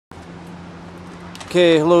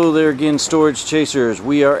Okay, hello there again, Storage Chasers.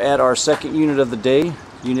 We are at our second unit of the day,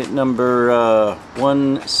 unit number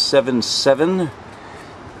 177.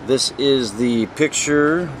 This is the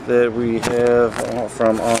picture that we have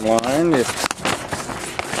from online, if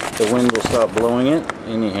the wind will stop blowing it.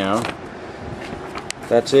 Anyhow,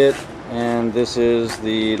 that's it, and this is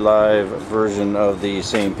the live version of the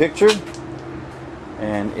same picture,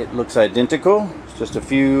 and it looks identical. It's just a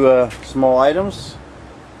few small items.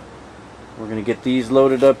 We're going to get these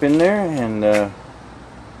loaded up in there and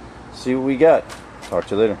see what we got. Talk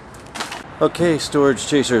to you later. Okay, Storage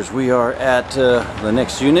Chasers, we are at the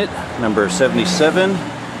next unit, number 77,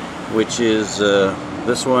 which is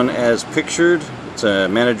this one as pictured. It's a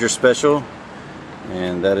manager special,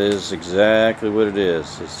 and that is exactly what it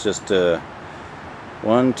is. It's just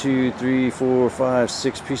 1, 2, 3, 4, 5,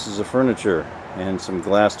 6 pieces of furniture and some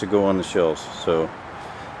glass to go on the shelves. So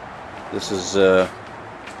this is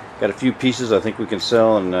got a few pieces I think we can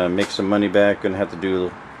sell and make some money back. Gonna have to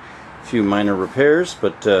do a few minor repairs,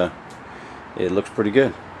 but it looks pretty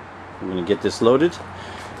good. I'm gonna get this loaded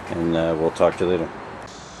and we'll talk to you later.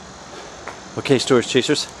 Okay, Storage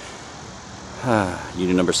Chasers,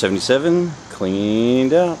 unit number 77,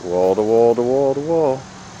 cleaned out, wall to wall to wall to wall,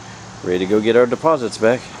 ready to go get our deposits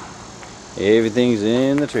back. Everything's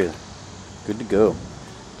in the trailer, good to go.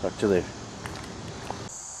 Talk to you later.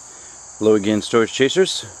 Hello again, Storage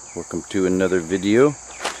Chasers. Welcome to another video.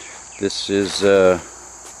 This is going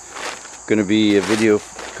to be a video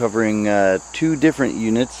covering 2 different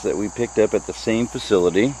units that we picked up at the same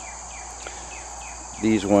facility.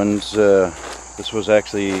 These ones, this was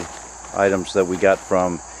actually items that we got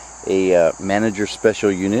from a manager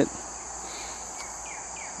special unit,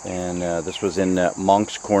 and this was in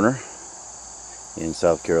Moncks Corner in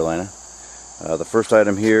South Carolina. The first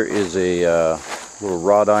item here is a little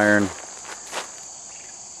wrought iron,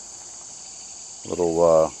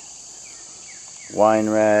 little wine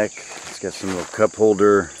rack. It's got some little cup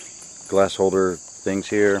holder, glass holder things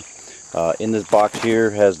here. In this box here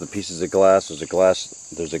has the pieces of glass.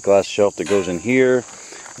 There's a glass shelf that goes in here,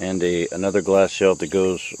 and another glass shelf that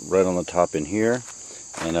goes right on the top in here.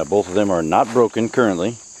 And both of them are not broken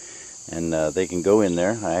currently, and they can go in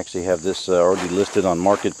there. I actually have this already listed on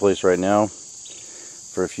Marketplace right now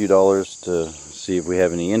for a few dollars to see if we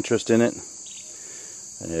have any interest in it.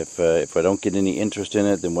 And if I don't get any interest in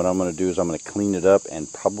it, then what I'm going to do is I'm going to clean it up and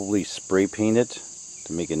probably spray paint it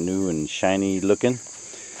to make it new and shiny looking.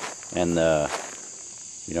 And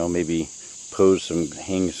you know, maybe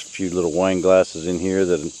hang a few little wine glasses in here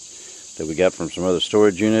that we got from some other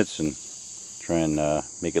storage units, and try and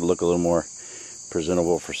make it look a little more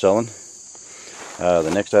presentable for selling.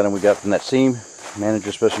 The next item we got from that same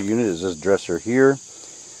manager special unit is this dresser here.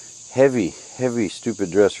 Heavy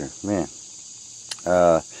stupid dresser, man.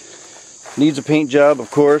 Needs a paint job,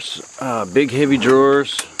 of course. Big heavy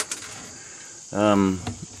drawers.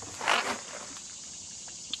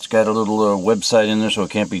 It's got a little website in there, so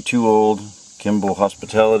it can't be too old. Kimball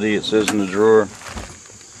Hospitality, it says in the drawer.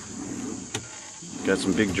 Got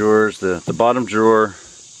some big drawers. The bottom drawer,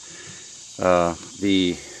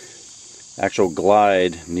 the actual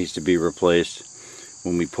glide needs to be replaced.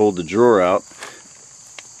 When we pulled the drawer out,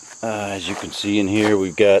 as you can see in here,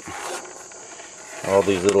 we've got all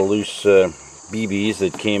these little loose BBs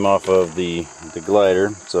that came off of the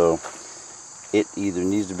glider, so it either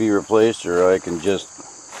needs to be replaced, or I can just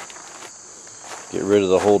get rid of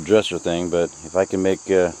the whole dresser thing. But if I can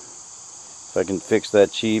fix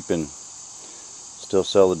that cheap and still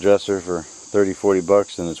sell the dresser for 30-40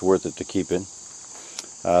 bucks, then it's worth it to keep it.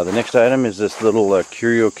 The next item is this little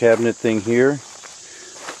curio cabinet thing here.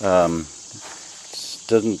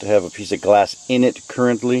 Doesn't have a piece of glass in it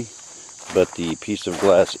currently, but the piece of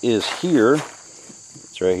glass is here.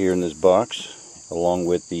 It's right here in this box, along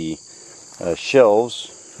with the shelves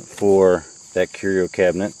for that curio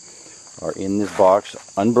cabinet are in this box,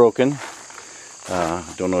 unbroken.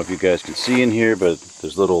 Don't know if you guys can see in here, but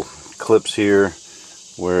there's little clips here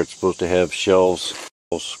where it's supposed to have shelves,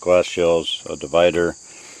 glass shelves, a divider.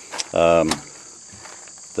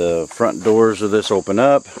 The front doors of this open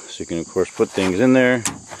up, so you can of course put things in there.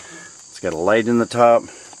 It's got a light in the top.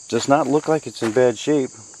 Does not look like it's in bad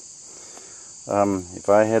shape. If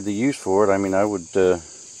I had the use for it, I mean, I would, you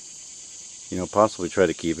know, possibly try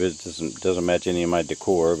to keep it. It doesn't match any of my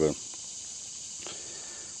decor, but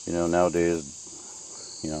you know, nowadays,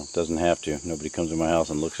 you know, it doesn't have to. Nobody comes in my house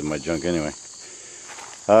and looks at my junk anyway.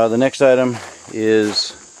 The next item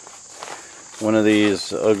is one of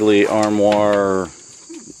these ugly armoire,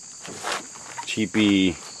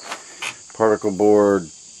 cheapy particle board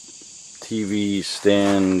TV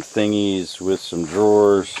stand thingies with some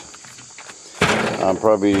drawers. I'm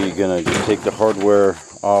probably going to take the hardware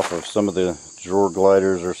off of some of the drawer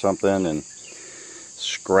gliders or something and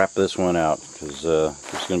scrap this one out, because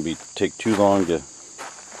it's going to take too long to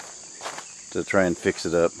try and fix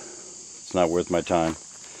it up. It's not worth my time.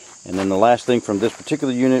 And then the last thing from this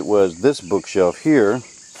particular unit was this bookshelf here.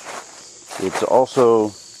 It's also,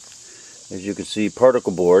 as you can see,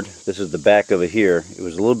 particle board. This is the back of it here. It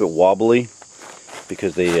was a little bit wobbly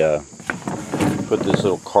because they put this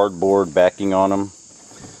little cardboard backing on them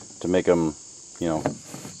to make them, you know,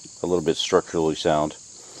 a little bit structurally sound.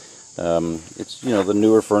 It's, you know, the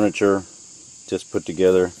newer furniture just put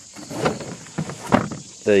together.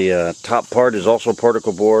 The top part is also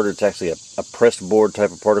particle board. It's actually a pressed board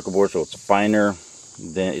type of particle board, so it's finer.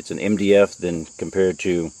 It's an MDF than compared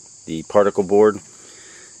to the particle board.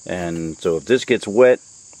 And so if this gets wet,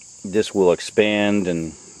 this will expand,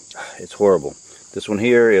 and it's horrible. This one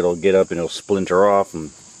here, it'll get up and it'll splinter off,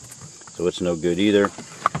 and so it's no good either.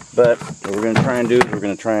 But what we're going to try and do is we're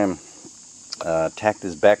going to try and tack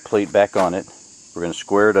this back plate back on it. We're going to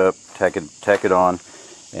square it up, tack it on,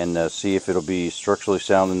 and see if it'll be structurally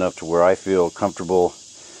sound enough to where I feel comfortable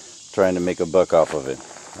trying to make a buck off of it.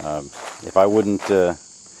 If I wouldn't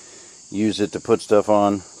use it to put stuff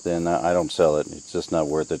on, then I don't sell it. It's just not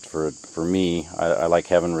worth it for me. I like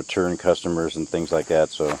having return customers and things like that,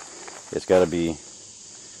 so it's got to be,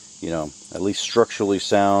 you know, at least structurally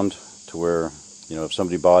sound to where, you know, if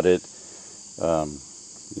somebody bought it,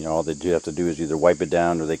 you know, all they do have to do is either wipe it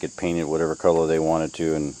down, or they could paint it whatever color they wanted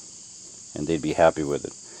to, and they'd be happy with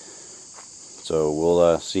it. So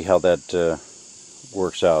we'll see how that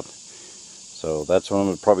works out. So that's what I'm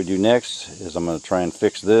going to probably do next, is I'm going to try and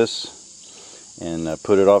fix this and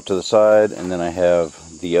put it off to the side. And then I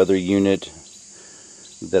have the other unit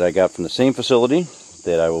that I got from the same facility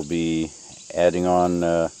that I will be adding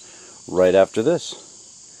on right after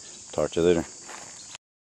this. Talk to you later.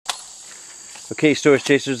 Okay, Storage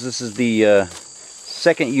Chasers, this is the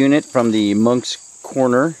second unit from the Monk's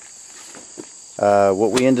Corner.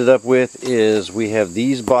 What we ended up with is we have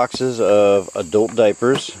these boxes of adult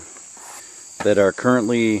diapers that are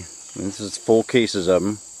currently, this is full cases of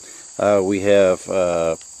them. We have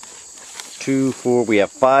we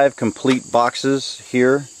have 5 complete boxes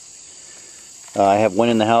here. I have one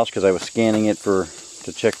in the house because I was scanning it to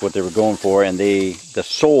check what they were going for, and the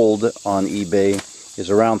sold on eBay is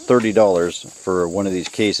around $30 for one of these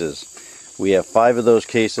cases. We have 5 of those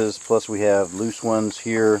cases, plus we have loose ones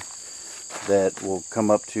here that will come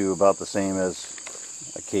up to about the same as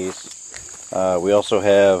a case. We also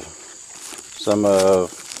have some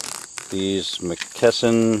of these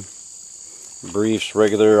McKesson briefs,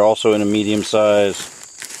 regular, also in a medium size.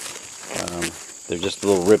 They're just a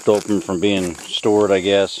little ripped open from being stored, I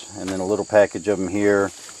guess. And then a little package of them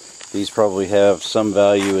here. These probably have some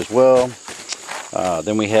value as well.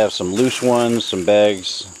 Then we have some loose ones, some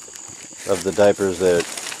bags of the diapers that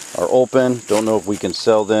are open. Don't know if we can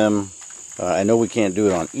sell them. I know we can't do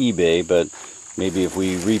it on eBay, but maybe if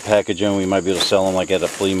we repackage them, we might be able to sell them like at a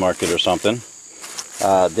flea market or something.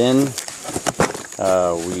 Then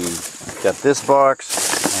we got this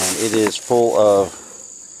box, and it is full of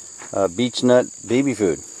Beech Nut baby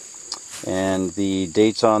food. And the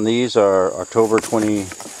dates on these are October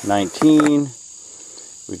 2019.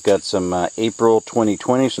 We've got some April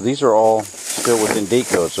 2020, so these are all still within date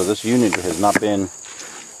code. So this unit has not been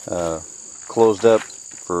closed up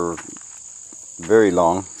for very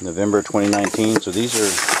long. November 2019, so these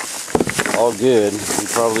are all good. We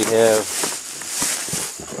probably have,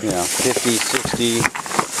 you know, 50, 60,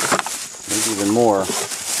 maybe even more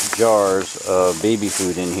jars of baby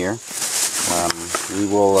food in here. We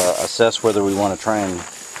will assess whether we want to try and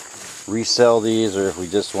resell these or if we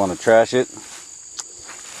just want to trash it.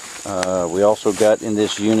 We also got in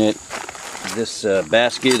this unit this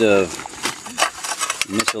basket of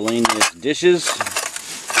miscellaneous dishes.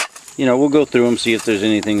 You know, we'll go through them, see if there's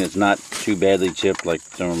anything that's not too badly chipped, like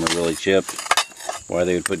some of them are really chipped. Why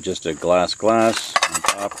they would put just a glass on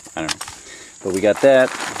top, I don't know. But we got that,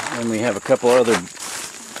 and we have a couple other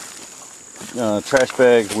trash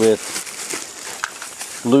bags with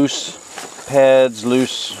loose pads,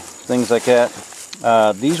 loose things like that.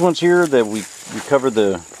 These ones here that we covered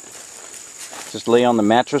just lay on the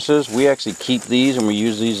mattresses, we actually keep these and we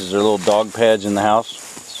use these as our little dog pads in the house.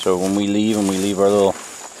 So when we leave and we leave our little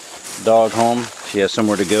dog home, she has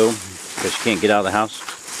somewhere to go because she can't get out of the house.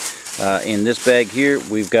 In this bag here,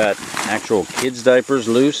 we've got actual kids' diapers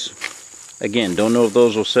loose. Again, don't know if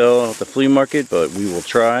those will sell at the flea market, but we will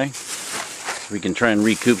try. We can try and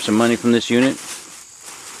recoup some money from this unit.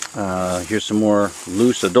 Here's some more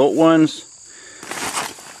loose adult ones.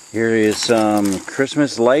 Here is some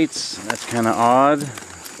Christmas lights. That's kind of odd.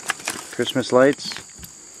 Christmas lights.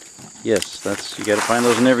 Yes, that's, you got to find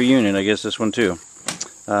those in every unit. I guess this one too.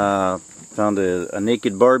 Found a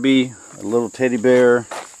naked Barbie, a little teddy bear.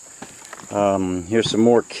 Here's some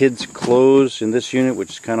more kids' clothes in this unit, which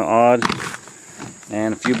is kind of odd,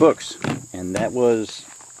 and a few books. And that was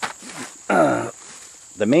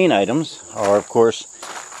the main items. Are, of course,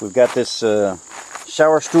 we've got this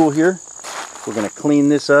shower stool here. We're going to clean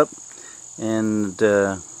this up and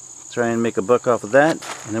try and make a buck off of that.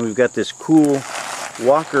 And then we've got this cool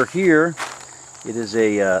walker here. It is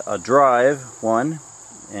a drive one,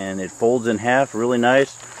 and it folds in half, really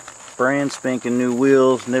nice. Brand spanking new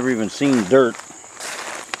wheels. Never even seen dirt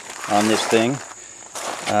on this thing.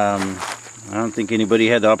 I don't think anybody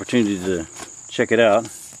had the opportunity to check it out.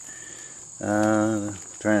 Trying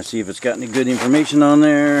to see if it's got any good information on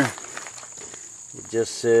there. It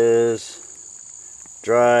just says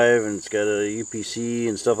drive, and it's got a UPC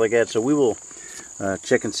and stuff like that. So we will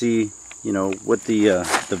check and see, you know, what the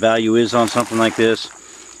value is on something like this,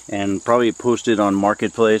 and probably post it on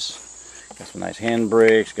Marketplace. Got some nice hand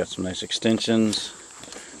brakes, got some nice extensions,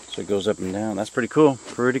 so it goes up and down. That's pretty cool.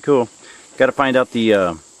 Pretty cool. Got to find out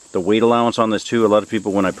the weight allowance on this too. A lot of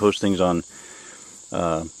people, when I post things on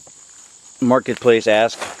Marketplace,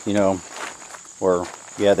 ask, you know, or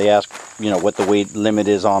yeah, they ask, you know, what the weight limit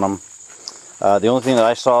is on them. The only thing that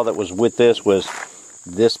I saw that was with this was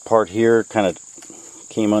this part here kind of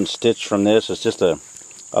came unstitched from this. It's just a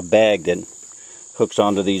bag that hooks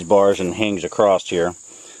onto these bars and hangs across here.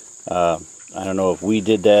 I don't know if we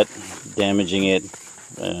did that, damaging it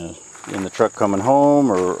in the truck coming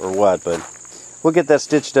home or what, but we'll get that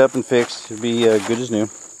stitched up and fixed. It'll be good as new.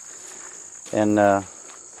 And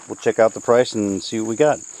we'll check out the price and see what we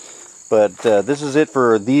got. But this is it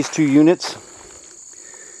for these two units.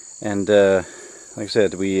 And like I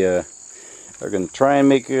said, we are going to try and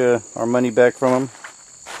make our money back from them.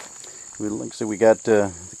 Like I said, we got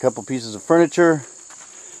a couple pieces of furniture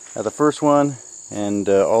at the first one, and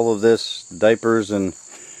all of this, diapers and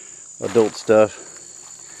adult stuff,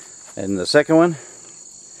 and the second one.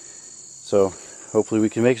 So hopefully we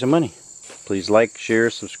can make some money. Please like, share,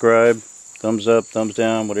 subscribe, thumbs up, thumbs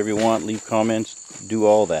down, whatever you want, leave comments, do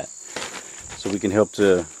all that, so we can help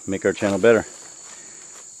to make our channel better.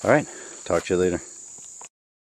 Alright, talk to you later.